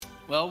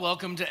Well,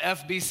 welcome to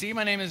FBC.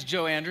 My name is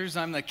Joe Andrews.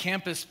 I'm the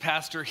campus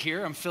pastor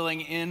here. I'm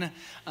filling in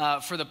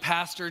for the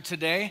pastor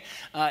today.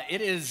 It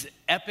is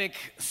Epic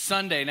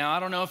Sunday. Now, I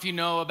don't know if you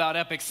know about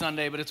Epic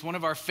Sunday, but it's one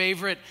of our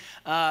favorite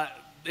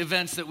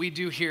events that we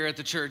do here at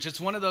the church. It's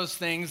one of those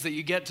things that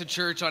you get to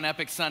church on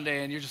Epic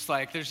Sunday and you're just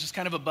like, there's just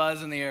kind of a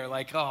buzz in the air,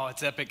 like, oh,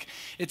 it's epic.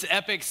 It's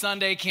Epic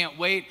Sunday. Can't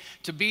wait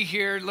to be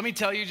here. Let me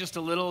tell you just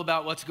a little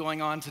about what's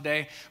going on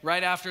today.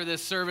 Right after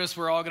this service,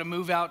 we're all going to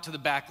move out to the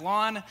back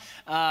lawn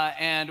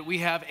and we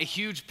have a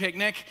huge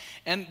picnic.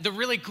 And the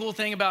really cool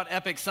thing about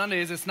Epic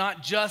Sunday is it's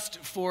not just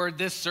for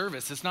this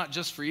service. It's not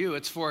just for you.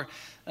 It's for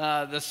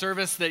the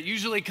service that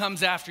usually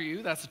comes after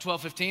you, that's the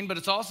 12:15, but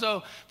it's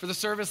also for the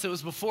service that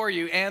was before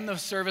you and the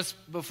service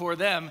before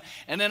them,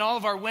 and then all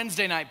of our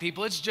Wednesday night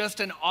people. It's just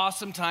an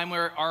awesome time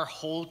where our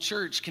whole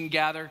church can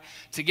gather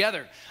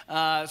together.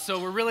 So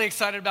we're really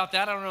excited about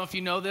that. I don't know if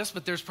you know this,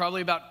 but there's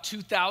probably about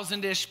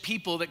 2,000-ish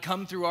people that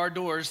come through our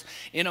doors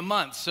in a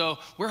month. So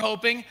we're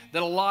hoping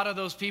that a lot of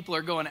those people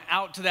are going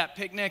out to that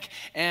picnic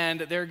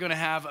and they're going to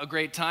have a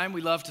great time.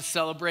 We love to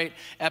celebrate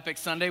Epic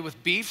Sunday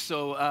with beef,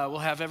 so we'll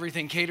have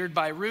everything catered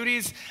by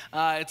Rudy's.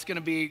 It's going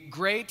to be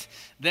great.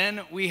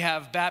 Then we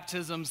have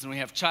baptisms and we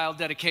have child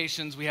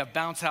dedications. We have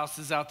bounce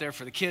houses out there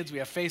for the kids. We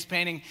have face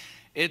painting.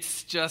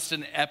 It's just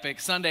an epic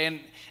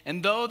Sunday.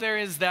 And though there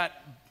is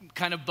that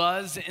kind of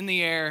buzz in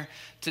the air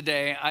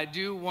today, I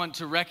do want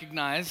to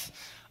recognize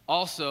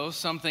also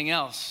something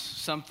else,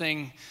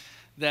 something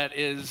that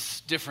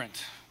is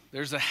different.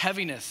 There's a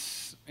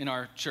heaviness in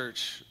our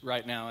church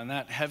right now, and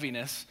that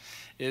heaviness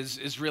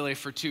is really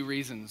for two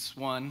reasons.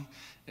 One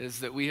is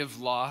that we have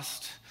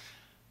lost,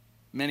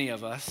 many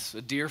of us,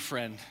 a dear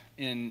friend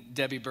in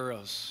Debbie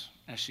Burrows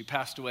as she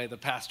passed away, the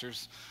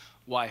pastor's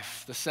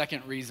wife. The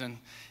second reason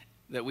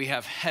that we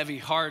have heavy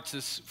hearts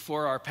is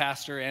for our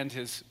pastor and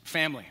his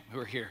family who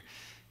are here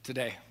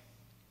today.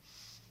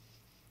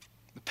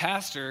 The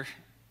pastor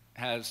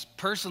has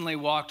personally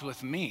walked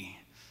with me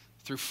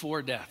through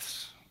 4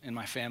 deaths in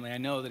my family. I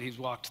know that he's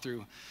walked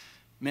through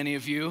many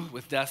of you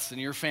with deaths in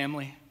your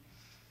family,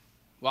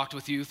 walked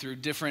with you through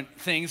different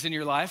things in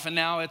your life, and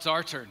now it's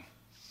our turn.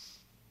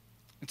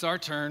 It's our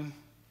turn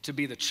to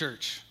be the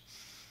church.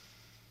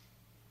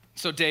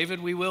 So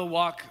David, we will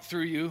walk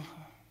through you.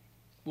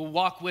 We'll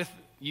walk with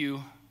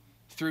you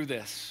through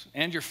this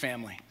and your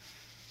family.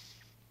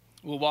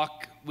 We'll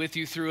walk with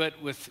you through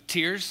it with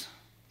tears.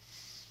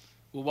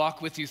 We'll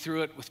walk with you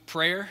through it with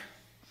prayer,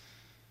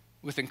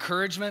 with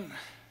encouragement,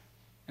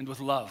 and with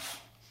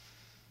love.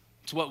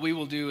 It's what we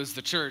will do as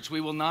the church.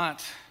 We will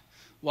not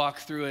walk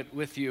through it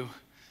with you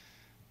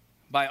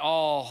by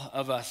all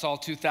of us, all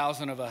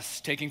 2,000 of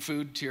us, taking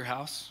food to your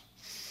house.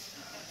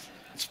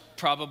 It's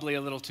probably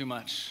a little too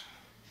much.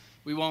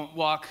 We won't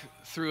walk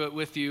through it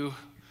with you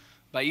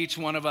by each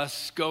one of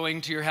us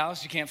going to your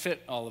house. You can't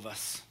fit all of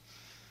us.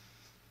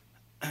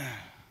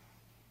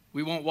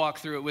 We won't walk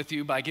through it with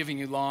you by giving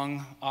you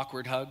long,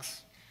 awkward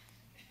hugs.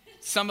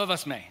 Some of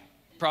us may,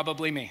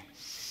 probably me.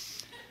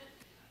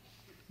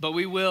 But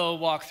we will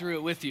walk through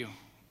it with you.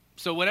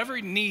 So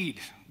whatever need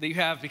that you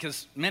have,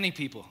 because many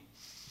people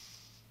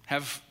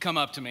have come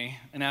up to me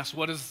and asked,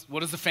 what does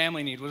the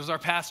family need? What does our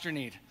pastor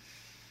need?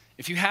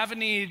 If you have a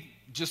need,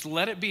 just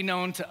let it be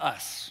known to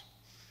us.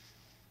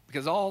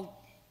 Because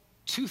all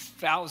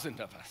 2,000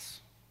 of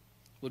us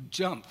will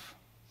jump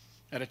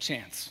at a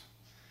chance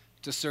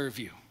to serve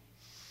you.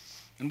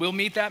 And we'll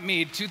meet that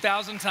need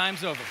 2,000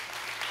 times over.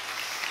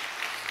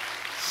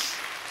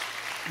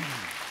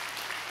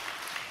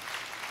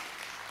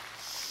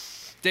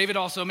 David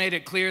also made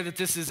it clear that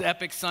this is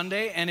Epic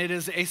Sunday, and it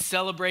is a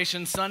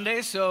celebration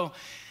Sunday, so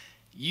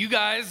you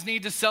guys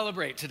need to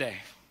celebrate today.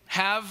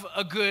 Have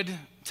a good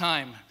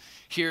time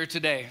here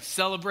today.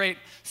 Celebrate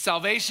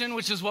salvation,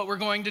 which is what we're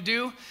going to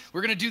do.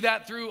 We're going to do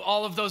that through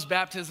all of those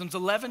baptisms.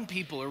 11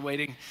 people are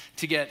waiting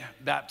to get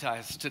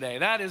baptized today.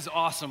 That is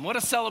awesome. What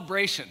a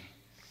celebration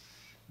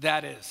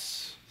that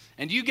is.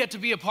 And you get to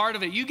be a part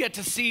of it. You get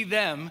to see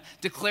them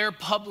declare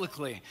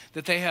publicly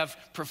that they have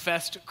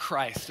professed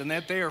Christ and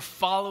that they are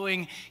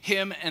following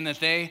him and that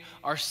they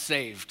are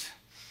saved.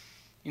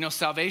 You know,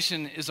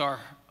 salvation is our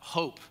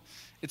hope.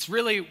 It's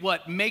really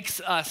what makes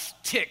us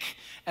tick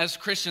as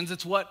Christians.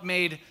 It's what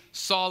made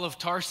Saul of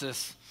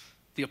Tarsus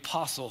the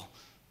Apostle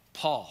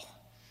Paul.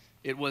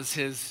 It was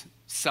his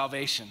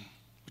salvation,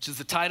 which is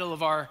the title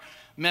of our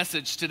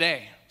message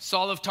today.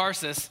 Saul of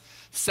Tarsus,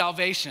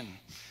 salvation.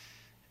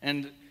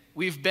 And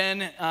we've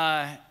been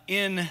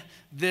in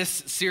this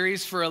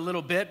series for a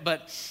little bit,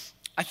 but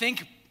I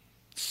think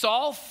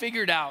Paul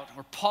figured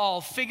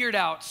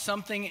out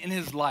something in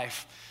his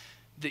life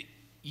that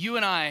you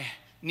and I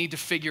need to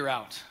figure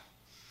out.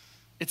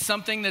 It's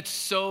something that's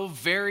so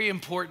very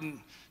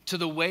important to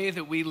the way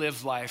that we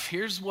live life.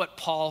 Here's what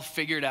Paul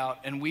figured out,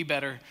 and we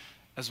better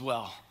as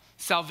well.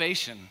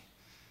 Salvation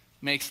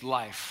makes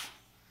life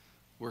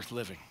worth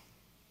living,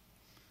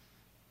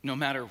 no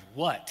matter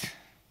what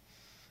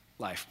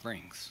life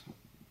brings.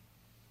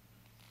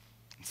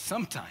 And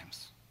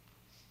sometimes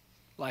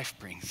life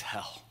brings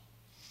hell.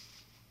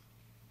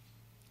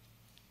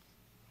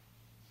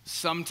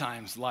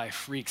 sometimes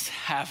life wreaks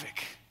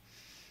havoc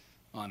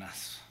on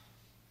us.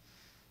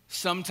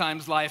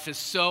 Sometimes life is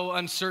so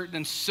uncertain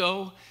and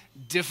so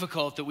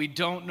difficult that we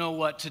don't know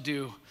what to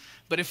do.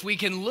 But if we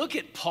can look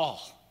at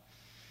Paul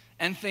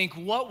and think,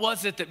 what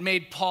was it that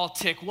made Paul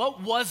tick?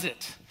 What was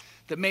it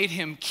that made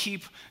him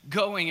keep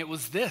going? It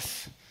was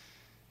this.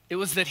 It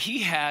was that he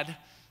had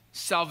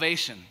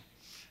salvation.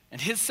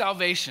 And his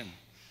salvation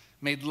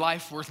made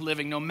life worth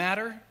living, no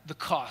matter the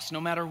cost,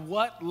 no matter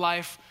what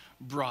life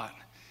brought.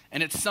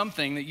 And it's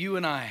something that you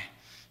and I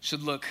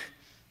should look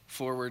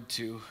forward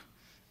to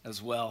as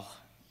well.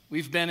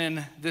 We've been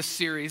in this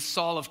series,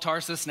 Saul of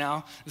Tarsus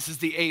now. This is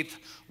the 8th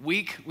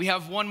week. We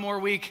have one more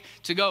week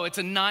to go. It's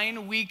a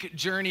 9-week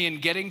journey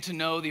in getting to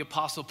know the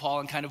Apostle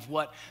Paul and kind of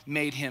what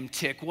made him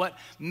tick, what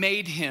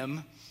made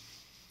him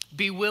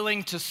be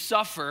willing to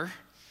suffer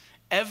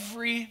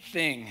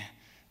everything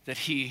that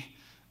he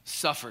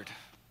suffered.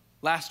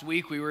 Last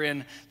week, we were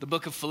in the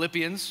book of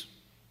Philippians.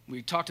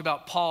 We talked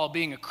about Paul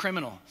being a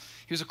criminal.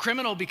 He was a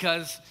criminal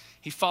because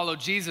he followed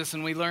Jesus,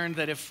 and we learned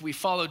that if we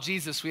follow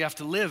Jesus, we have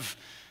to live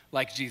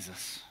like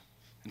Jesus.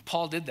 And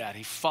Paul did that.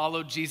 He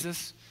followed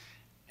Jesus,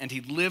 and he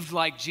lived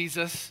like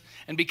Jesus.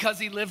 And because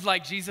he lived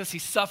like Jesus, he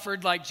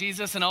suffered like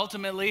Jesus, and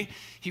ultimately,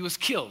 he was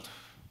killed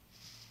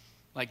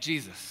like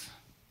Jesus.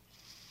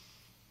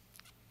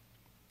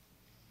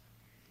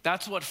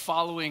 That's what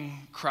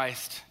following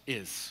Christ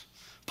is.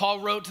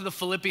 Paul wrote to the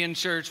Philippian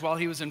church while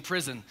he was in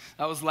prison.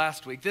 That was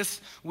last week. This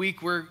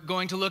week, we're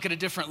going to look at a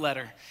different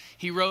letter.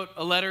 He wrote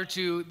a letter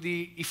to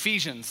the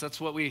Ephesians.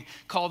 That's what we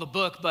call the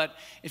book. But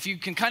if you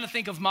can kind of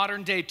think of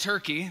modern-day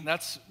Turkey,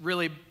 that's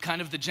really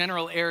kind of the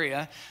general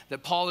area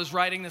that Paul is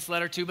writing this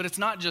letter to. But it's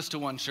not just to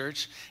one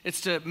church.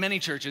 It's to many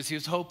churches.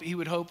 He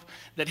would hope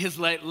that his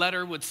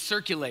letter would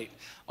circulate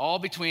all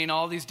between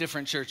all these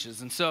different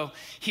churches. And so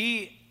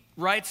he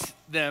writes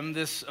them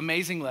this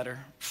amazing letter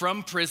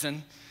from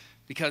prison,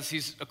 because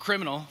he's a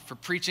criminal for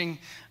preaching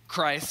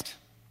Christ.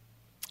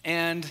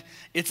 And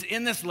it's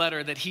in this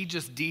letter that he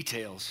just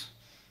details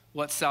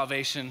what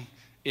salvation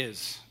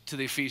is to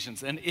the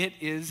Ephesians. And it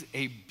is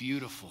a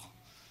beautiful,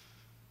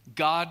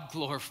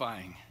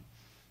 God-glorifying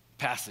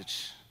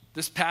passage.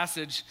 This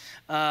passage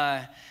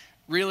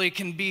really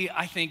can be,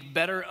 I think,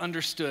 better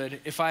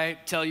understood if I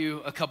tell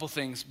you a couple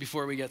things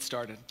before we get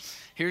started.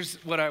 Here's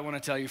what I want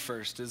to tell you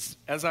first. Is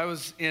as I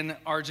was in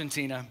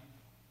Argentina,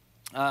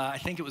 I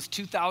think it was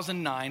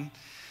 2009.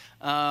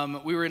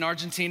 We were in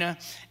Argentina,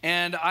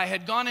 and I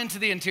had gone into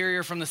the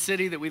interior from the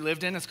city that we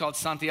lived in. It's called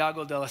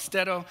Santiago del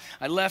Estero.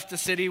 I left the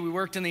city. We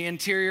worked in the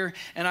interior,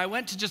 and I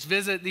went to just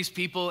visit these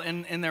people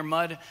in their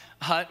mud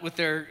hut with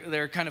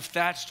their kind of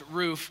thatched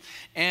roof.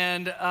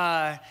 And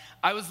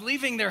I was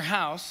leaving their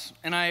house,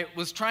 and I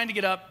was trying to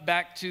get up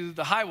back to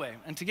the highway.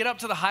 And to get up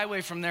to the highway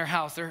from their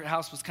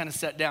house was kind of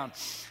set down.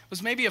 It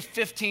was maybe a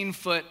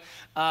 15-foot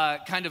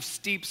kind of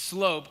steep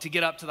slope to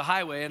get up to the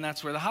highway, and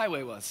that's where the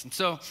highway was. And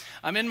so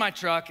I'm in my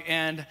truck,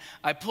 and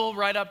I pull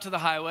right up to the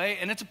highway,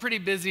 and it's a pretty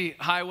busy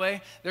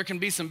highway. There can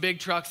be some big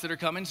trucks that are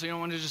coming, so you don't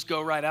want to just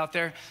go right out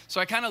there. So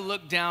I kind of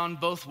look down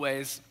both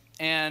ways,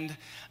 and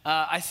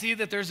I see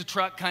that there's a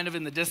truck kind of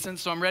in the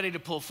distance, so I'm ready to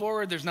pull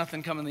forward. There's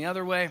nothing coming the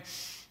other way.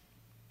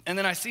 And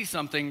then I see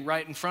something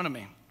right in front of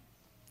me.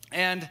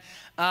 And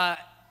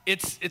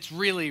it's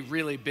really,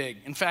 really big.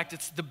 In fact,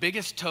 it's the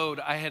biggest toad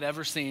I had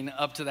ever seen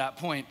up to that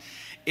point.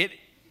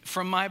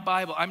 From my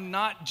Bible, I'm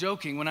not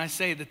joking when I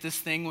say that this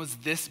thing was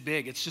this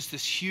big. It's just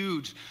this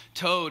huge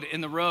toad in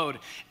the road.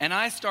 And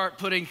I start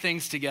putting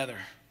things together.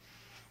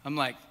 I'm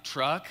like,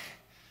 truck,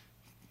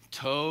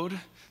 toad.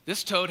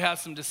 This toad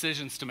has some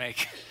decisions to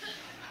make.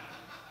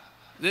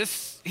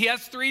 He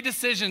has 3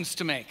 decisions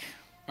to make,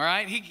 all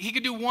right? He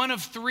could do one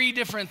of 3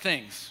 different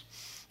things.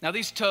 Now,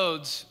 these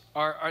toads,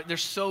 they're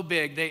so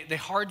big, they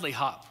hardly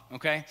hop,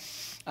 okay?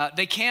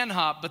 They can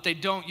hop, but they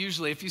don't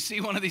usually. If you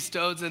see one of these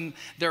toads and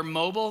they're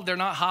mobile, they're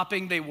not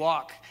hopping, they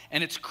walk.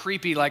 And it's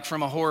creepy, like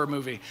from a horror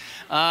movie.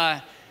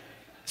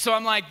 So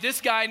I'm like,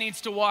 this guy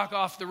needs to walk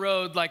off the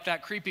road like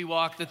that creepy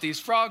walk that these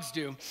frogs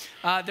do.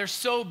 They're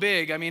so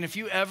big. I mean, if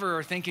you ever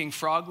are thinking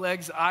frog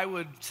legs, I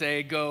would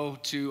say go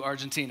to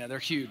Argentina. They're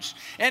huge.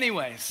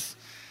 Anyways,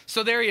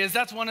 so there he is.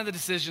 That's one of the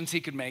decisions he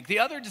could make. The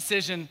other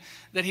decision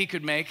that he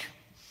could make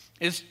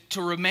is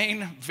to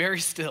remain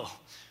very still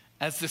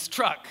as this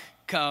truck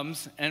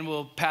comes and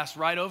will pass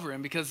right over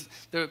him, because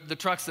the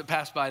trucks that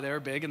pass by there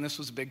are big, and this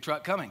was a big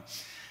truck coming.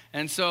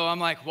 And so I'm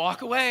like,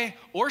 walk away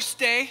or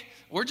stay,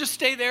 or just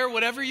stay there,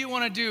 whatever you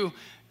want to do.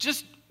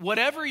 Just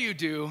whatever you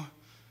do,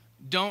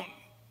 don't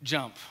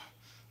jump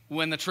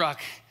when the truck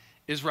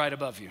is right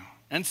above you.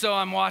 And so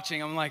I'm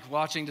watching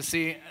to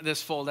see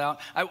this fold out.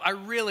 I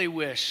really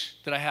wish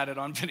that I had it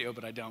on video,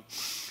 but I don't.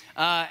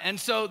 And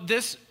so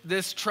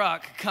this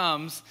truck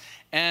comes,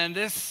 and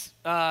this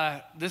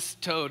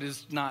toad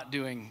is not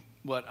doing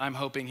what I'm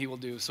hoping he will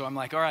do. So I'm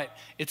like, all right,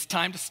 it's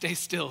time to stay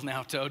still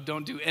now, toad.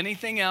 Don't do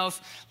anything else.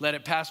 Let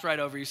it pass right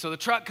over you. So the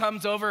truck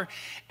comes over,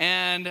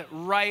 and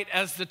right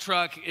as the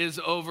truck is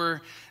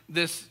over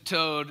this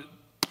toad,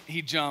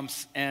 he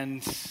jumps,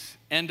 and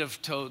end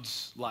of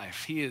Toad's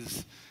life. He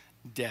is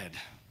dead.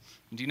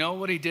 And do you know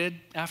what he did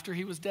after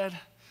he was dead?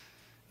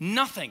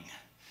 Nothing.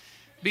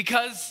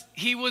 Because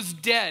he was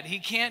dead. He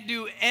can't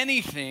do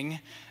anything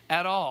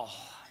at all.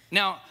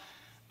 Now,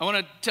 I want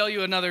to tell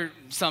you another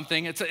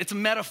something. It's a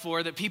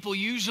metaphor that people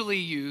usually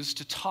use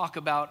to talk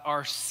about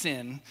our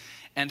sin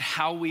and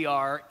how we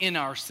are in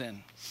our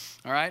sin.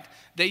 All right?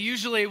 They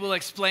usually will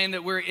explain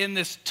that we're in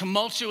this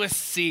tumultuous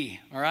sea,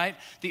 all right?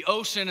 The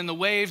ocean and the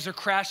waves are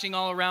crashing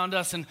all around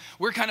us, and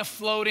we're kind of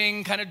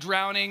floating, kind of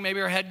drowning.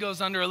 Maybe our head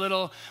goes under a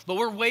little, but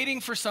we're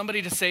waiting for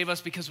somebody to save us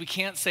because we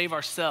can't save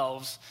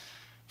ourselves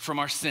from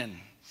our sin.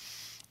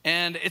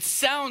 And it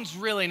sounds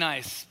really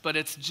nice, but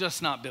it's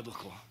just not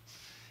biblical.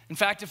 In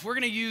fact, if we're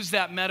going to use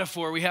that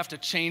metaphor, we have to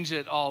change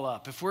it all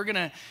up. If we're going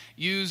to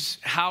use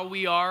how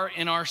we are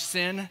in our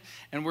sin,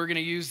 and we're going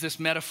to use this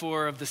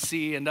metaphor of the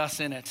sea and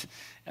us in it,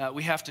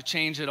 we have to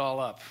change it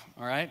all up,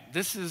 all right?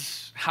 This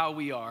is how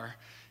we are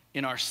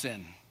in our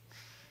sin.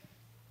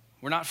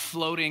 We're not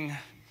floating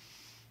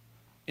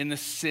in the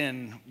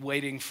sin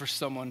waiting for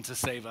someone to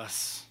save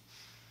us.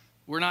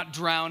 We're not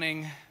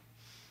drowning.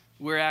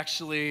 We're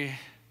actually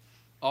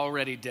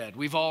already dead.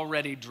 We've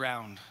already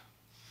drowned.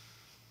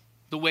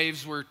 The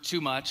waves were too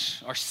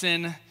much. Our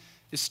sin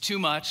is too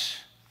much.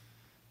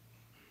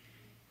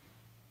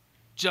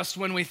 Just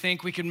when we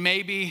think we can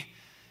maybe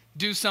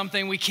do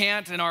something, we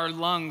can't, and our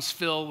lungs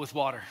fill with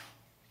water.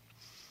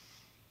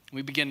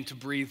 We begin to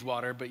breathe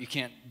water, but you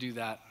can't do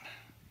that.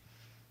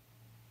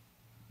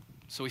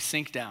 So we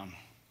sink down,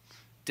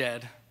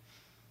 dead,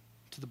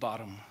 to the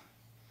bottom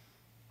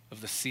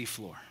of the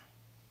seafloor.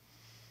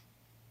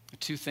 The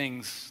two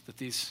things that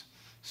these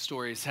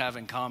stories have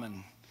in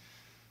common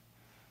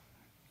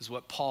is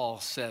what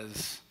Paul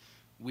says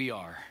we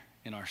are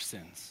in our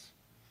sins.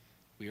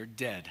 We are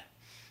dead.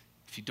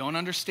 If you don't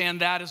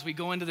understand that as we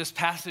go into this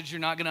passage, you're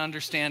not going to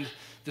understand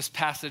this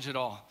passage at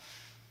all.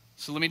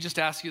 So let me just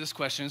ask you this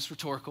question. It's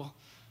rhetorical.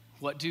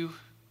 What do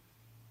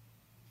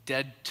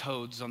dead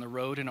toads on the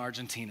road in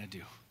Argentina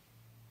do?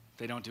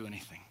 They don't do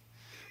anything.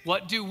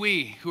 What do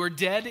we, who are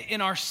dead in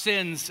our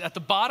sins at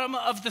the bottom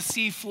of the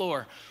sea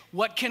floor,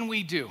 what can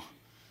we do?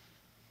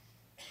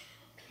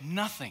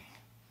 Nothing,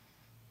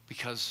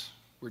 because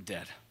we're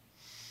dead.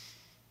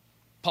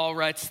 Paul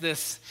writes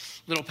this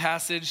little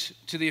passage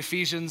to the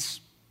Ephesians.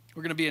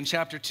 We're going to be in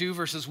chapter 2,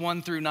 verses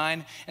 1 through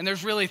 9. And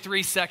there's really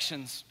 3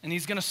 sections. And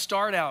he's going to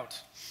start out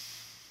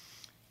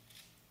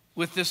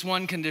with this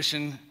one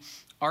condition,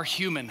 our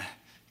human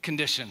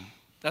condition.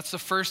 That's the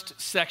first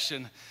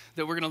section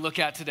that we're going to look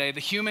at today, the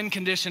human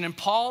condition. And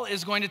Paul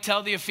is going to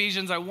tell the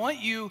Ephesians, I want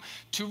you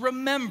to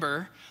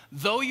remember,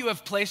 though you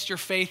have placed your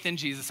faith in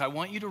Jesus, I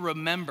want you to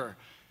remember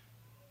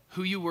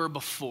who you were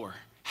before.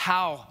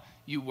 How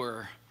you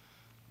were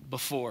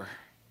before.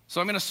 So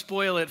I'm going to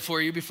spoil it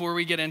for you before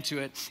we get into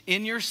it.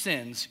 In your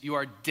sins, you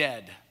are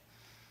dead.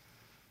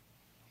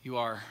 You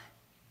are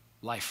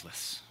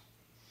lifeless.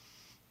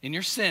 In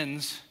your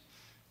sins,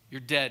 you're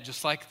dead.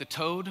 Just like the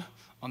toad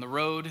on the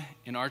road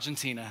in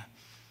Argentina,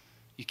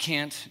 you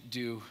can't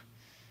do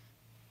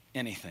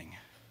anything.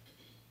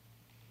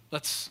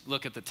 Let's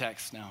look at the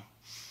text now.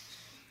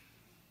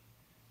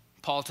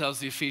 Paul tells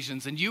the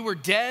Ephesians, and you were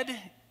dead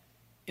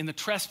in the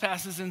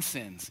trespasses and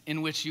sins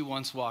in which you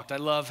once walked. I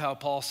love how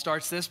Paul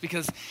starts this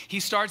because he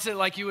starts it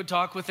like you would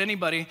talk with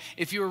anybody.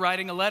 If you were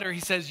writing a letter, he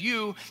says,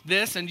 you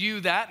this and you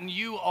that and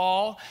you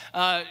all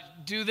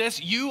do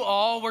this. You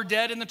all were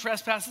dead in the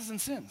trespasses and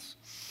sins.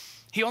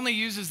 He only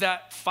uses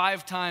that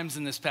 5 times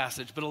in this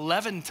passage, but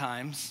 11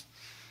 times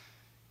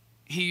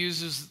he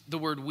uses the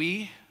word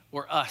we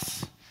or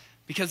us.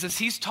 Because as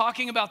he's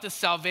talking about the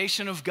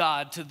salvation of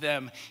God to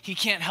them, he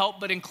can't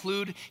help but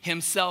include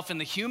himself in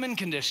the human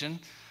condition,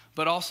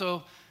 but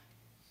also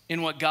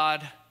in what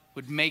God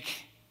would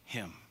make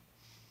him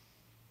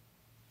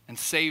and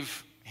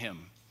save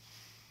him.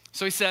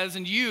 So he says,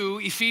 and you,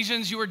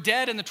 Ephesians, you were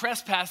dead in the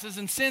trespasses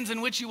and sins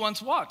in which you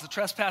once walked. The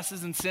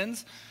trespasses and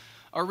sins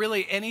are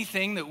really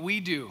anything that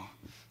we do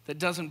that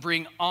doesn't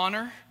bring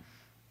honor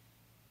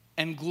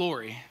and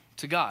glory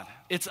to God.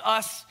 It's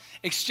us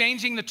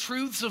exchanging the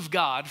truths of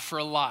God for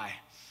a lie.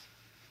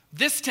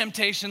 This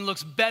temptation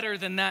looks better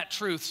than that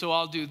truth, so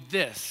I'll do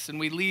this. And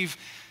we leave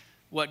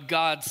what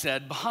God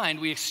said behind.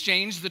 We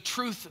exchange the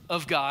truth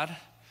of God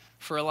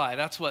for a lie.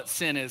 That's what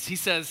sin is. He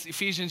says,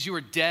 Ephesians, you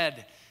were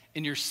dead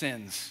in your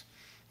sins,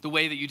 the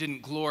way that you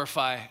didn't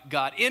glorify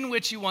God, in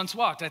which you once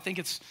walked. I think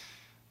it's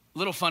a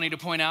little funny to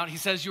point out. He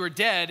says you were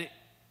dead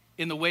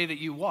in the way that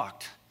you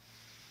walked.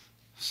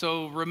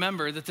 So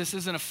remember that this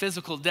isn't a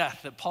physical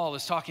death that Paul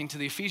is talking to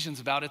the Ephesians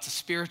about. It's a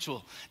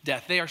spiritual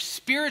death. They are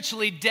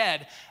spiritually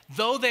dead,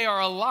 though they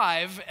are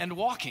alive and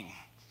walking.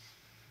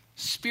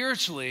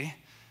 Spiritually,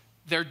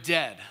 they're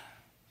dead.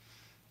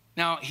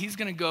 Now, he's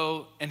going to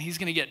go and he's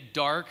going to get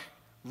dark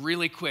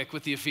really quick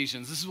with the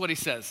Ephesians. This is what he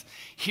says.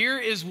 Here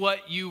is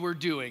what you were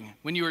doing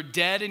when you were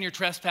dead in your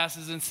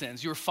trespasses and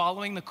sins. You were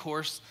following the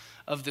course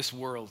of this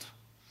world.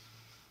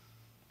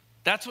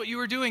 That's what you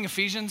were doing,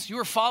 Ephesians. You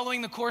were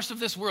following the course of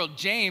this world.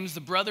 James,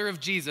 the brother of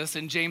Jesus,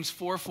 in James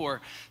 4:4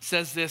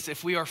 says this,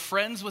 if we are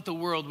friends with the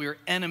world, we are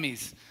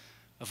enemies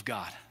of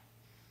God.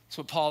 That's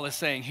what Paul is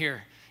saying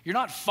here. You're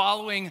not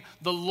following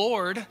the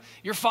Lord,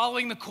 you're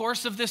following the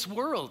course of this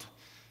world.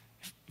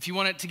 If you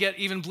want it to get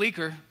even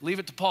bleaker, leave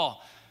it to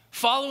Paul.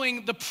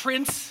 Following the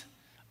prince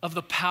of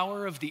the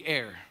power of the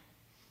air.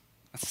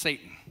 That's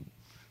Satan.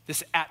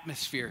 This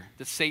atmosphere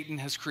that Satan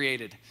has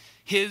created.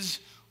 His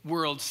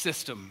world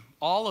system.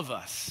 All of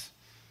us,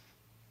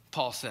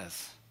 Paul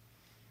says,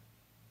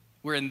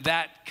 we're in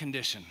that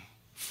condition.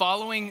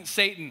 Following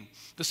Satan,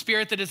 the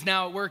spirit that is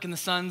now at work in the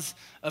sons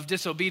of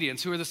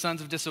disobedience. Who are the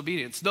sons of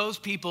disobedience? Those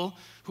people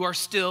who are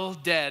still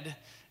dead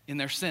in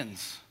their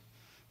sins.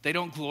 They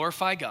don't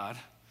glorify God.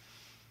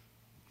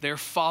 They're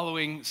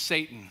following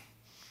Satan.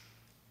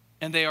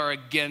 And they are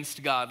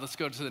against God. Let's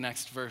go to the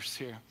next verse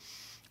here.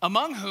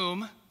 Among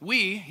whom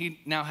he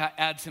now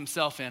adds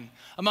himself in,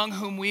 among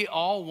whom we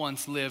all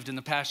once lived in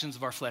the passions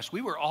of our flesh.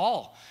 We were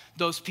all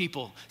those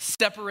people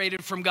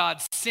separated from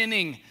God,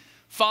 sinning,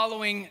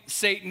 following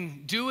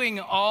Satan, doing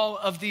all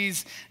of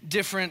these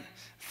different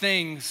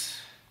things,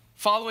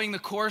 following the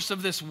course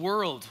of this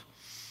world,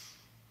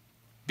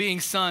 being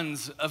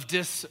sons of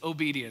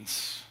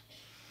disobedience.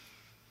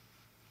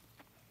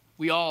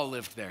 We all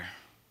lived there,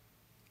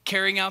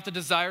 carrying out the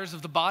desires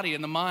of the body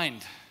and the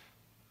mind.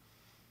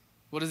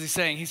 What is he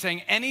saying? He's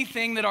saying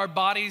anything that our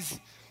bodies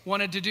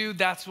wanted to do,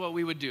 that's what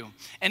we would do.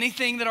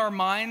 Anything that our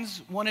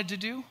minds wanted to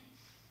do,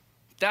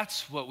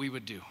 that's what we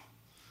would do.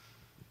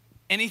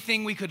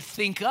 Anything we could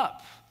think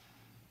up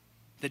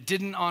that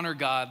didn't honor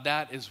God,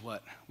 that is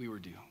what we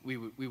would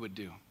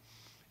do.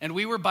 And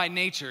we were by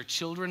nature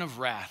children of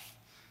wrath,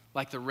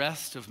 like the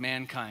rest of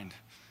mankind.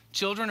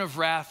 Children of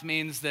wrath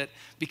means that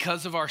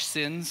because of our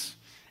sins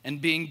and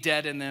being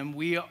dead in them,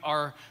 we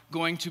are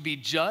going to be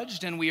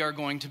judged and we are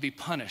going to be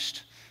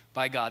punished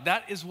by God.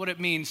 That is what it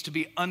means to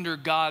be under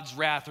God's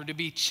wrath or to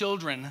be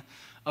children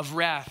of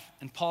wrath.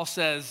 And Paul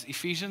says,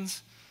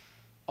 Ephesians,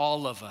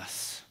 all of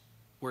us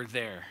were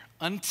there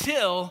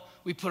until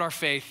we put our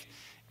faith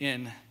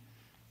in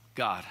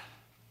God.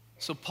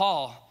 So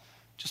Paul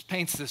just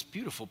paints this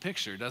beautiful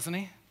picture, doesn't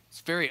he?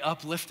 It's very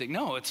uplifting.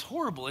 No, it's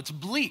horrible. It's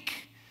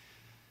bleak.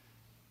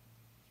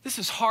 This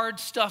is hard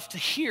stuff to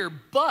hear,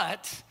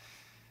 but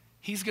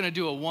he's going to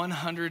do a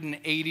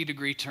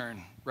 180-degree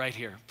turn right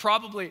here.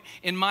 Probably,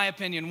 in my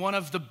opinion, one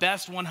of the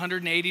best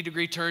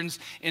 180-degree turns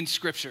in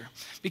Scripture.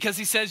 Because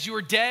he says you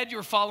were dead, you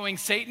were following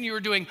Satan, you were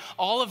doing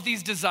all of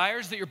these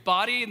desires that your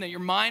body and that your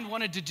mind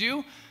wanted to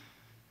do.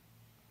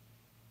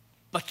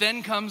 But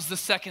then comes the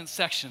second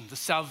section, the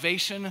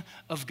salvation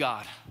of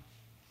God.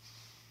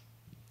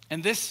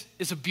 And this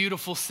is a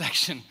beautiful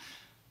section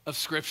of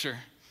Scripture.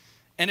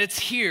 And it's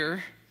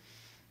here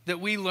that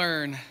we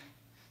learn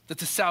that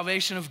the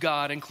salvation of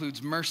God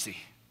includes mercy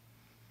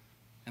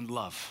and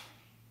love.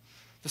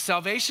 The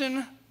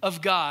salvation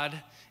of God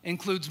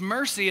includes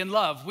mercy and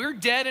love. We're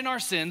dead in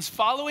our sins,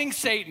 following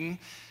Satan,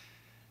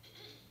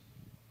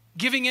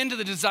 giving in to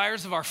the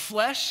desires of our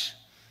flesh,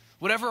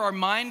 whatever our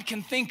mind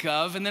can think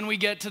of. And then we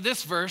get to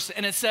this verse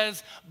and it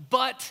says,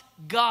 but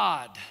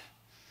God.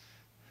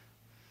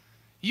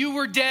 You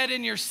were dead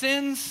in your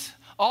sins.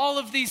 All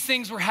of these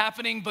things were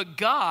happening, but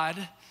God,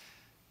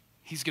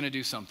 he's going to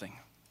do something.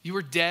 You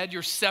were dead,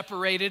 you're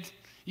separated.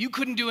 You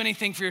couldn't do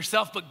anything for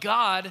yourself, but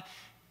God,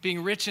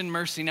 being rich in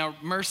mercy. Now,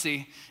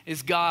 mercy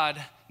is God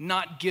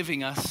not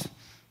giving us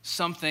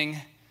something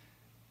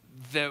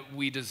that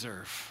we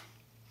deserve.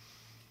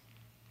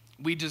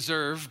 We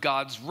deserve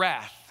God's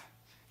wrath.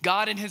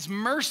 God in his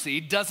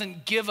mercy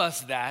doesn't give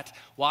us that.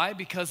 Why?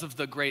 Because of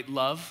the great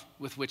love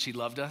with which he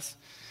loved us.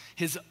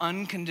 His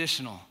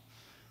unconditional,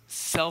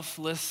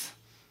 selfless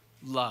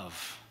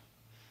love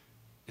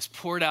is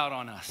poured out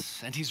on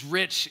us, and he's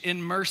rich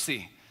in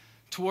mercy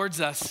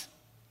towards us,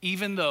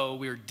 even though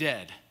we're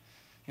dead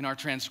in our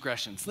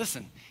transgressions.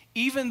 Listen,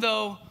 even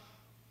though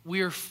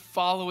we're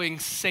following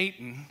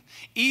Satan,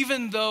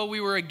 even though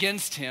we were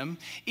against him,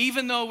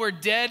 even though we're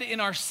dead in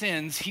our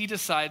sins, he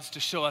decides to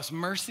show us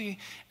mercy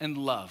and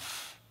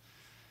love.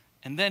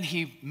 And then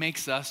he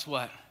makes us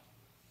what?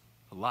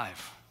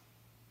 Alive.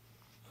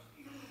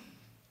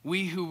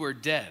 We who were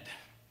dead,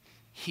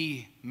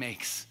 he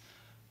makes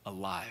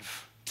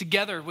alive.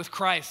 Together with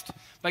Christ.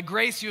 By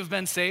grace you have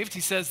been saved,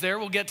 he says there.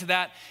 We'll get to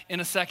that in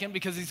a second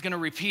because he's going to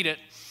repeat it.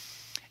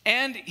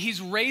 And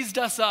he's raised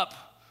us up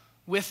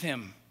with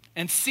him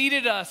and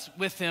seated us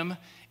with him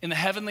in the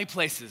heavenly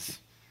places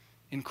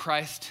in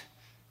Christ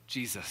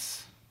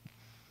Jesus.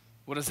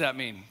 What does that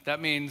mean?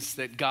 That means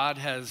that God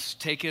has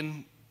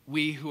taken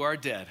we who are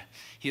dead.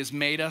 He has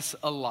made us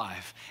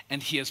alive,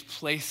 and he has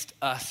placed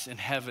us in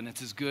heaven.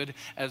 It's as good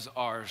as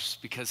ours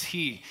because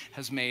he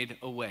has made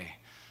a way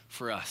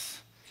for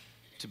us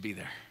to be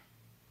there.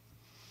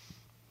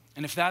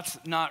 And if that's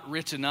not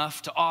rich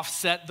enough to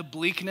offset the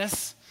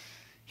bleakness,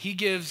 he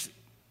gives,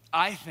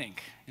 I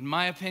think, in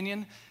my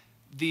opinion,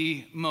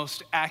 the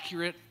most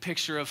accurate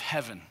picture of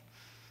heaven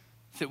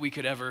that we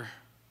could ever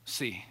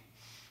see.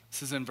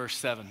 This is in verse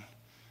 7.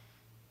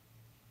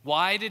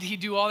 Why did he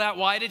do all that?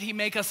 Why did he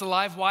make us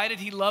alive? Why did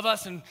he love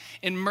us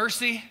in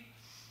mercy?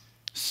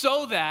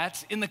 so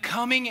that in the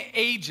coming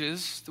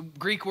ages, the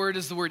Greek word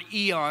is the word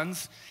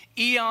eons,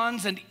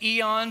 eons and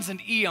eons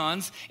and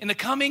eons, in the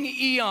coming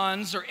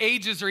eons or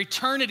ages or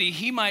eternity,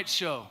 he might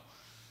show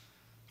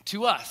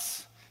to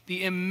us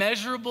the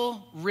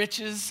immeasurable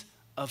riches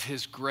of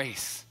his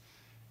grace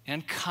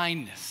and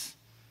kindness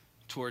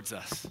towards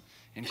us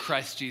in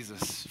Christ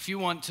Jesus. If you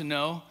want to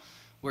know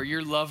where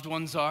your loved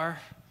ones are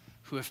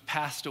who have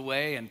passed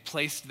away and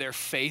placed their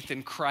faith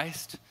in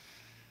Christ,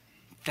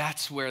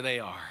 that's where they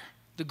are.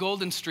 The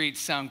golden streets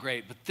sound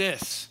great, but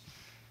this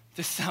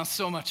sounds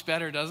so much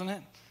better, doesn't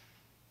it?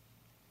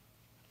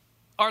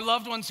 Our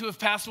loved ones who have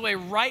passed away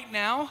right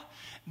now,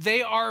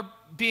 they are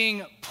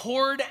being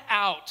poured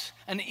out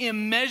an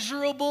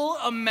immeasurable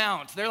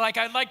amount. They're like,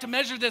 I'd like to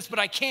measure this, but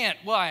I can't.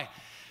 Why?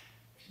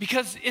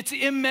 Because it's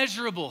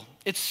immeasurable.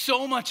 It's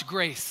so much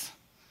grace.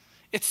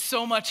 It's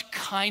so much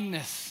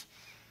kindness.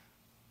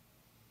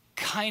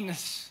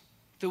 Kindness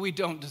that we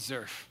don't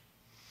deserve.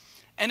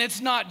 And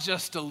it's not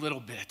just a little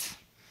bit.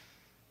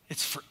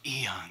 It's for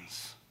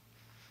eons.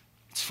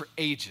 It's for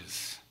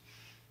ages.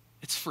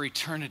 It's for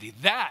eternity.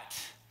 That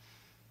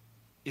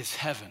is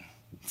heaven.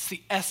 It's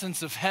the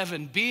essence of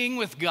heaven, being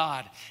with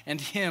God and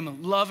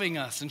him loving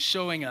us and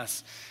showing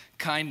us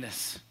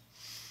kindness.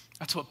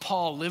 That's what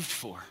Paul lived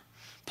for.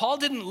 Paul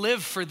didn't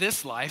live for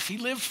this life. He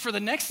lived for the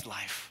next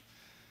life.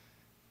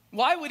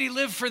 Why would he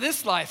live for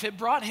this life? It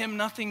brought him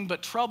nothing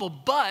but trouble,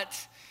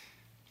 but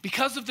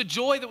because of the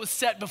joy that was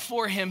set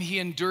before him, he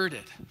endured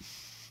it.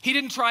 He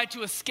didn't try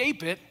to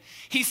escape it.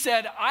 He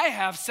said, I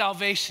have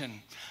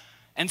salvation,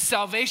 and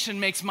salvation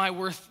makes my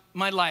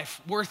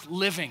life worth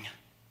living.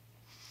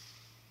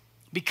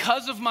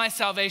 Because of my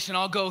salvation,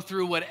 I'll go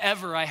through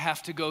whatever I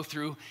have to go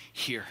through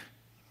here.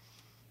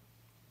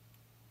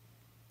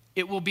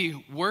 It will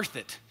be worth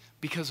it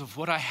because of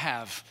what I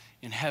have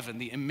in heaven,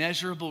 the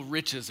immeasurable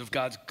riches of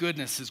God's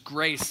goodness, his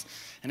grace,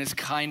 and his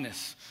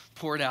kindness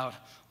poured out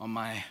on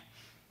my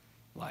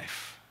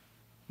life.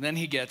 Then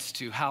he gets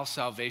to how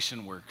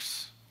salvation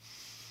works.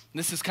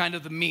 This is kind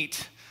of the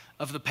meat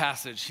of the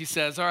passage. He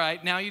says, all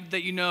right, now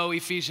that you know,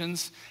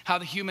 Ephesians, how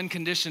the human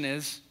condition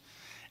is,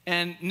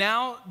 and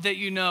now that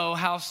you know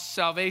how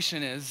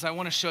salvation is, I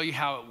want to show you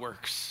how it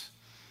works.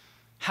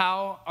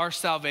 How our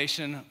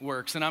salvation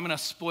works. And I'm going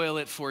to spoil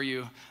it for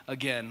you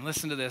again.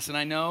 Listen to this. And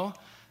I know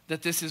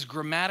that this is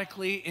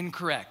grammatically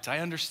incorrect. I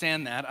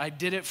understand that. I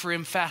did it for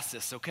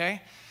emphasis,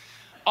 okay?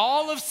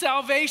 All of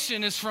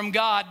salvation is from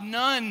God.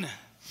 None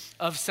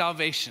of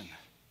salvation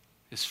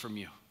is from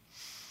you.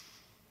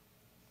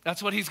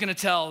 That's what he's going to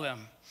tell them.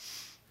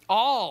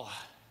 All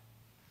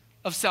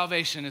of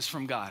salvation is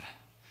from God.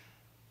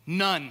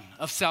 None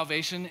of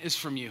salvation is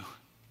from you,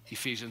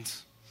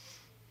 Ephesians.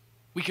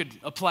 We could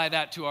apply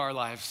that to our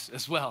lives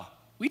as well.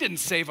 We didn't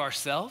save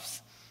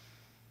ourselves.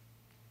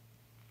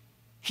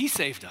 He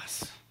saved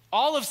us.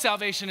 All of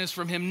salvation is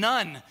from him.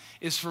 None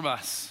is from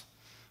us.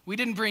 We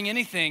didn't bring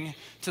anything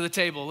to the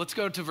table. Let's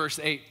go to verse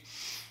 8.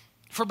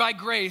 For by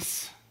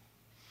grace,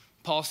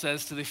 Paul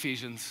says to the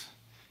Ephesians,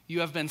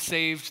 you have been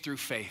saved through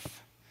faith.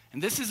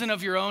 And this isn't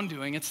of your own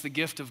doing, it's the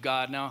gift of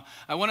God. Now,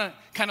 I want to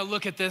kind of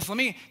look at this. Let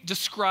me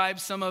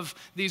describe some of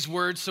these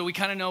words so we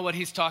kind of know what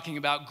he's talking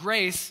about.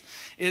 Grace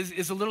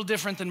is a little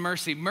different than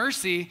mercy.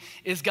 Mercy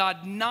is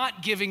God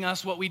not giving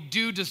us what we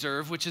do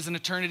deserve, which is an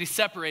eternity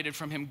separated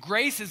from him.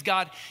 Grace is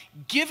God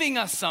giving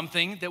us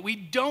something that we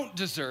don't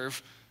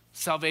deserve,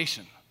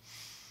 salvation.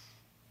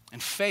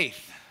 And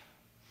faith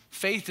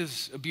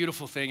is a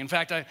beautiful thing. In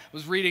fact, I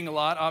was reading a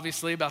lot,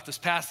 obviously, about this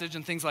passage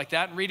and things like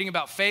that, and reading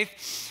about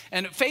faith.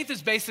 And faith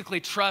is basically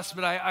trust,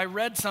 but I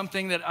read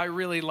something that I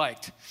really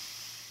liked.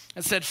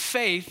 It said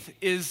faith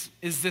is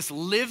this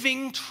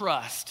living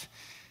trust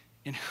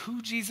in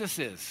who Jesus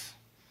is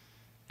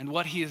and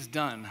what he has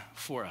done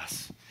for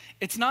us.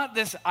 It's not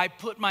this, I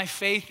put my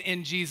faith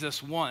in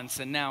Jesus once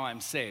and now I'm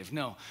saved.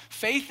 No,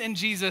 faith in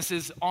Jesus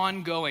is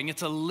ongoing.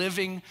 It's a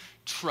living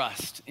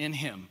trust in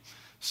him.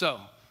 So,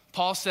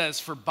 Paul says,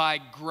 for by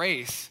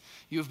grace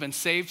you have been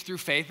saved through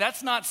faith.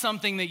 That's not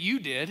something that you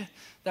did.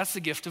 That's the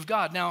gift of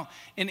God. Now,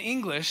 in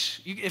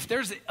English, if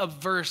there's a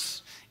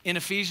verse in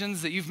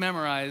Ephesians that you've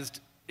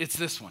memorized, it's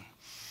this one.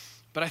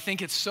 But I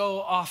think it's so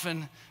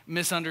often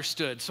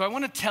misunderstood. So I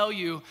want to tell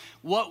you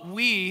what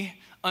we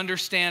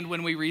understand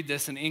when we read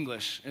this in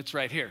English. It's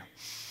right here.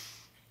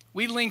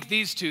 We link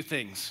these two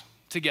things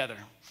together.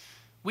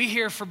 We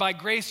hear, for by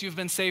grace you've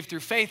been saved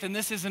through faith, and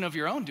this isn't of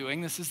your own doing,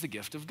 this is the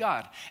gift of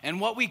God.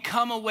 And what we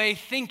come away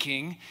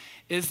thinking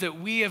is that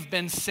we have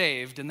been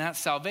saved, and that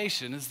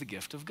salvation is the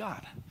gift of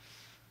God.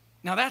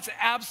 Now that's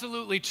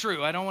absolutely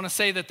true. I don't want to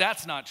say that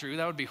that's not true.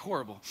 That would be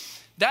horrible.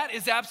 That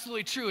is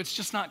absolutely true. It's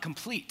just not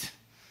complete.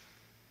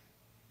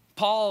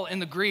 Paul in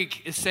the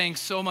Greek is saying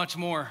so much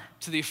more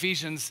to the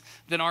Ephesians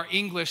than our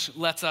English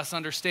lets us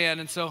understand.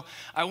 And so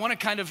I want to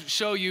kind of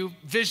show you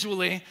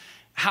visually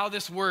how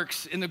this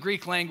works in the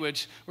Greek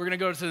language. We're going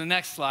to go to the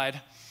next slide.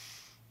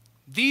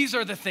 These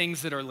are the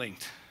things that are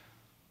linked.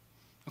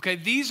 Okay,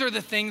 these are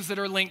the things that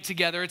are linked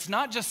together. It's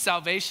not just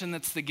salvation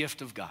that's the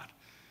gift of God.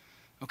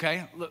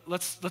 Okay,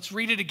 let's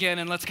read it again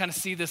and let's kind of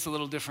see this a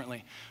little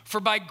differently. For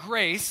by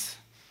grace,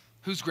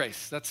 whose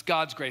grace? That's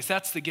God's grace.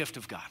 That's the gift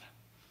of God.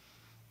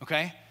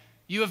 Okay,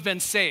 you have been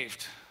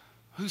saved.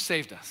 Who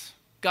saved us?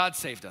 God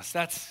saved us.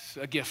 That's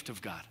a gift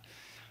of God.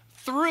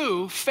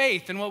 Through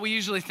faith, and what we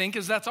usually think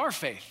is that's our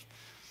faith.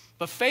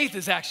 But faith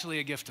is actually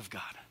a gift of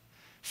God.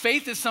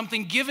 Faith is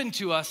something given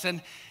to us,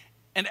 and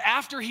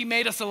after he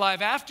made us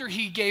alive, after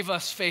he gave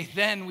us faith,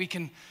 then we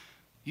can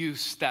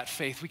use that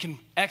faith. We can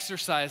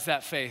exercise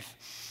that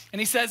faith. And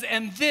he says,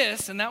 and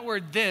that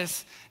word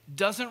this,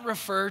 doesn't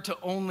refer to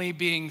only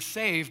being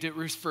saved. It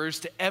refers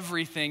to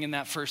everything in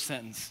that first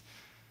sentence.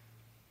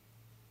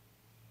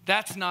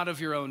 That's not of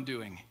your own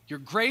doing. Your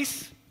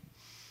grace,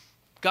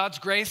 God's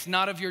grace,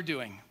 not of your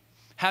doing.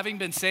 Having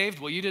been saved,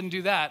 well, you didn't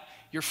do that.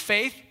 Your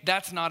faith,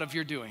 that's not of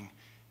your doing.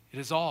 It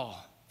is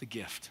all the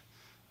gift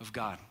of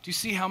God. Do you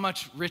see how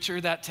much richer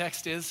that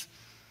text is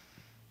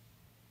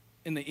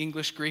in the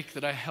English Greek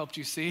that I helped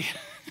you see?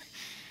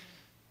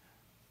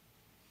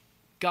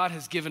 God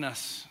has given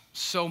us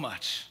so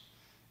much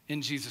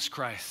in Jesus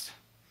Christ.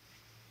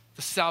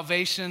 The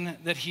salvation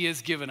that he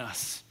has given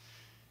us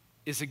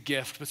is a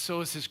gift, but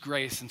so is his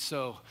grace, and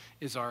so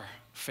is our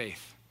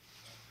faith.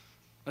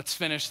 Let's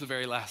finish the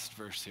very last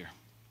verse here.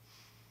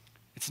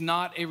 It's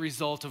not a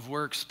result of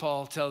works,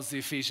 Paul tells the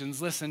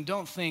Ephesians. Listen,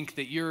 don't think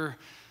that you're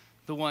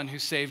the one who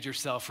saved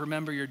yourself.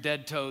 Remember your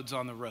dead toads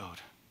on the road.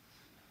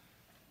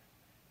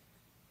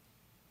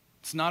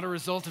 It's not a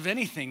result of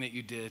anything that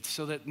you did,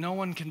 so that no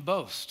one can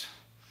boast.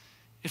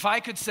 If I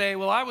could say,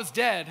 well, I was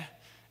dead,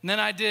 and then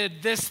I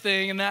did this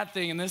thing and that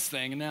thing and this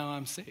thing, and now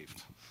I'm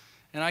saved.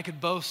 And I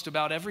could boast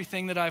about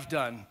everything that I've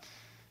done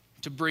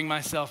to bring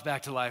myself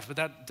back to life, but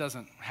that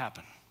doesn't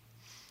happen.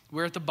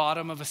 We're at the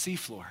bottom of a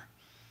seafloor.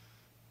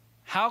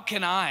 How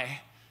can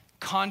I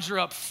conjure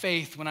up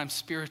faith when I'm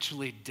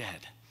spiritually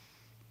dead?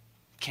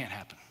 Can't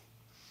happen.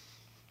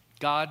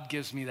 God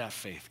gives me that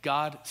faith.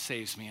 God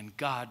saves me, and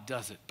God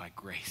does it by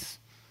grace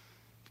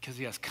because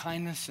he has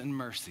kindness and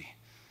mercy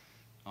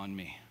on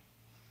me.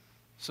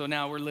 So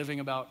now we're living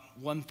about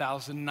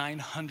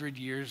 1,900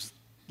 years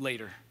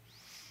later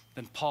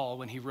than Paul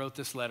when he wrote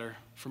this letter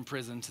from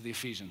prison to the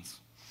Ephesians.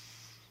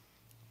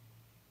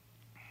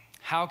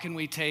 How can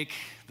we take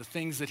the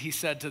things that he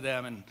said to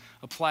them and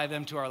apply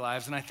them to our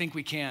lives? And I think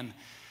we can.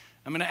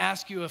 I'm going to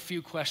ask you a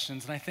few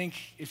questions, and I think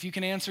if you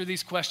can answer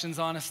these questions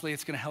honestly,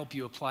 it's going to help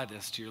you apply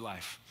this to your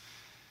life.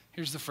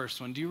 Here's the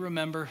first one. Do you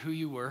remember who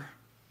you were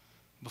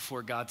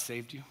before God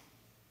saved you?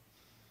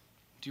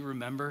 Do you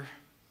remember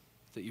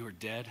that you were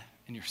dead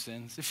in your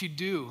sins? If you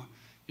do,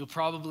 you'll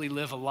probably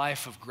live a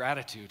life of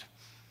gratitude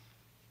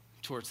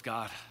towards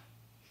God.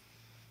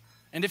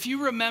 And if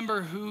you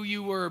remember who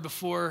you were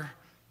before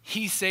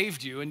he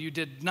saved you and you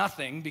did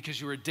nothing because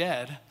you were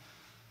dead,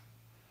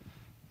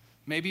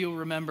 maybe you'll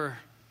remember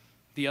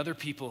the other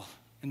people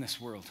in this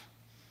world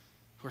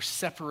who are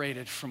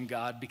separated from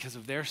God because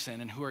of their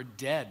sin and who are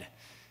dead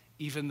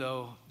even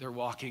though they're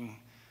walking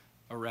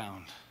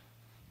around.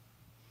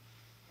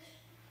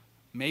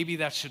 Maybe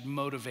that should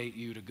motivate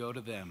you to go to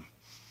them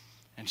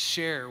and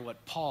share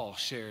what Paul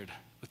shared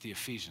with the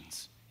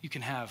Ephesians. You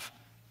can have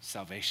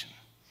salvation.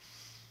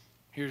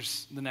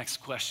 Here's the next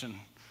question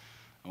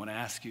I want to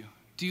ask you.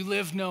 Do you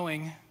live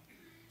knowing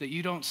that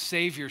you don't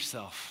save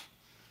yourself?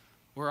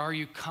 Or are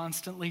you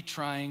constantly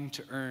trying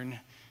to earn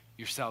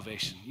your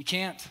salvation? You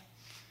can't.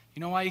 You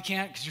know why you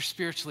can't? Because you're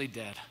spiritually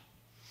dead.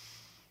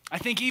 I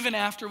think even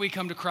after we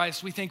come to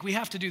Christ, we think we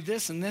have to do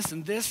this and this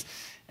and this,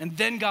 and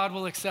then God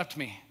will accept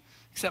me.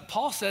 Except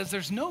Paul says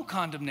there's no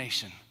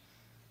condemnation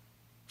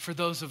for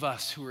those of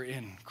us who are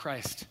in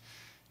Christ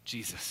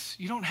Jesus.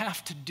 You don't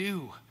have to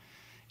do.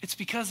 It's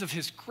because of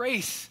his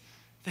grace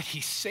that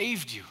he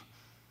saved you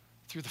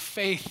through the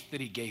faith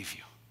that he gave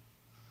you.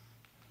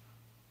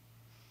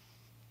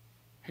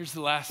 Here's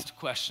the last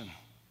question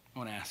I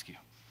want to ask you.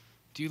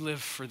 Do you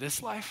live for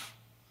this life?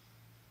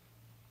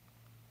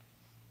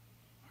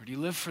 Or do you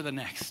live for the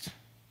next?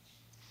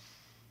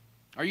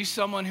 Are you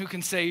someone who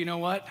can say, you know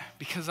what?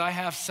 Because I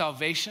have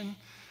salvation,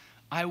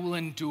 I will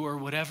endure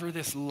whatever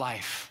this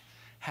life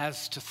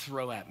has to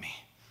throw at me.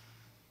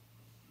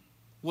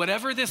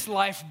 Whatever this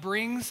life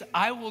brings,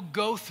 I will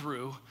go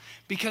through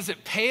because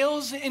it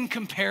pales in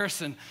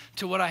comparison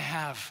to what I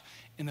have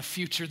in the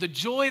future. The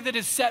joy that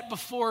is set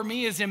before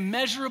me is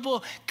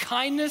immeasurable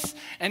kindness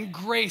and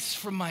grace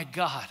from my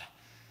God.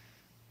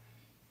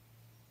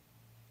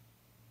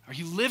 Are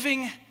you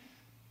living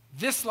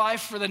this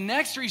life for the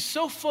next, or are you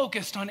so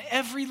focused on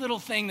every little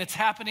thing that's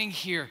happening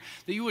here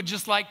that you would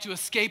just like to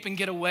escape and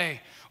get away?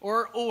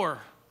 Or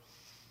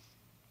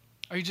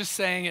are you just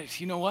saying it,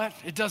 you know what?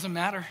 It doesn't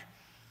matter.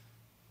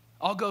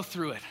 I'll go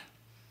through it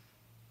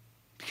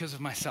because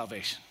of my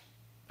salvation.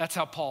 That's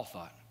how Paul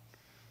thought.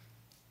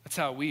 That's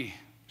how we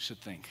should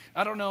think.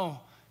 I don't know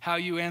how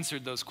you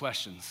answered those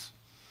questions.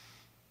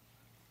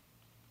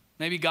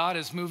 Maybe God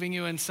is moving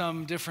you in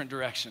some different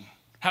direction.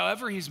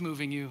 However he's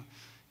moving you,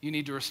 you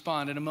need to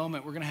respond. In a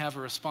moment, we're going to have a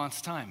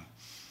response time.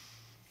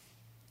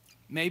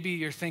 Maybe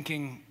you're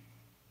thinking,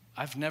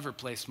 I've never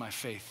placed my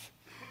faith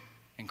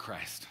in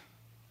Christ.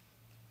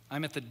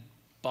 I'm at the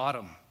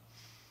bottom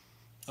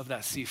of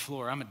that sea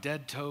floor. I'm a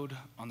dead toad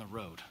on the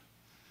road.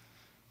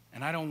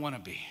 And I don't want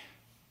to be.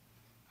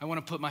 I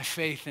want to put my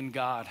faith in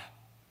God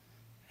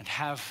and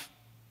have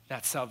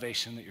that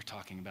salvation that you're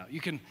talking about.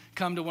 You can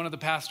come to one of the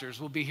pastors.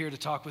 We'll be here to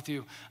talk with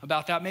you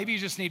about that. Maybe you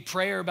just need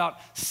prayer about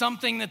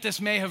something that this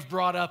may have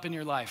brought up in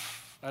your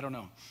life. I don't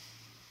know.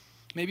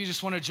 Maybe you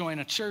just want to join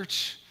a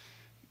church.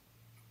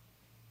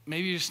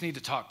 Maybe you just need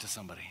to talk to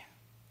somebody.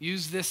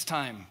 Use this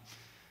time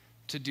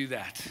to do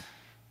that.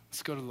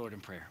 Let's go to the Lord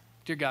in prayer.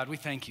 Dear God, we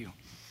thank you.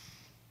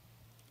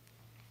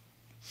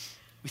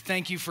 We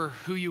thank you for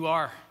who you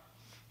are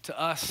to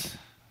us.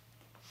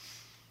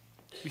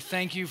 We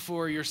thank you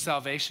for your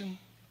salvation.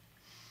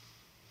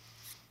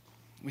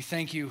 We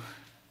thank you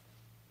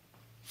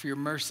for your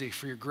mercy,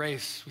 for your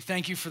grace. We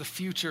thank you for the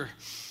future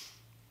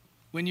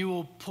when you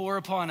will pour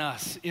upon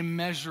us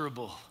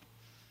immeasurable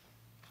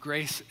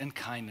grace and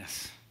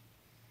kindness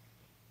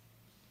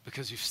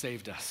because you've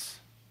saved us.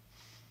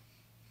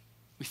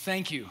 We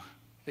thank you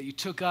that you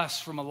took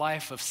us from a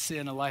life of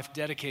sin, a life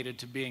dedicated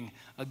to being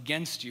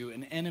against you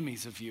and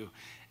enemies of you,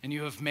 and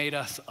you have made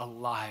us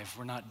alive.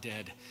 We're not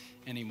dead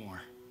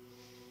anymore.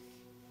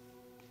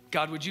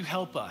 God, would you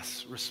help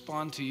us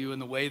respond to you in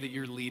the way that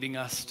you're leading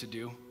us to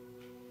do?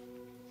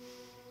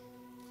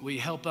 Will you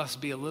help us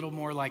be a little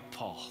more like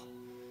Paul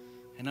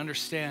and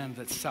understand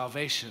that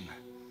salvation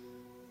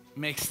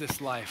makes this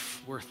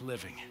life worth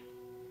living,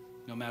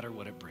 no matter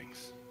what it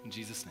brings? In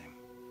Jesus' name.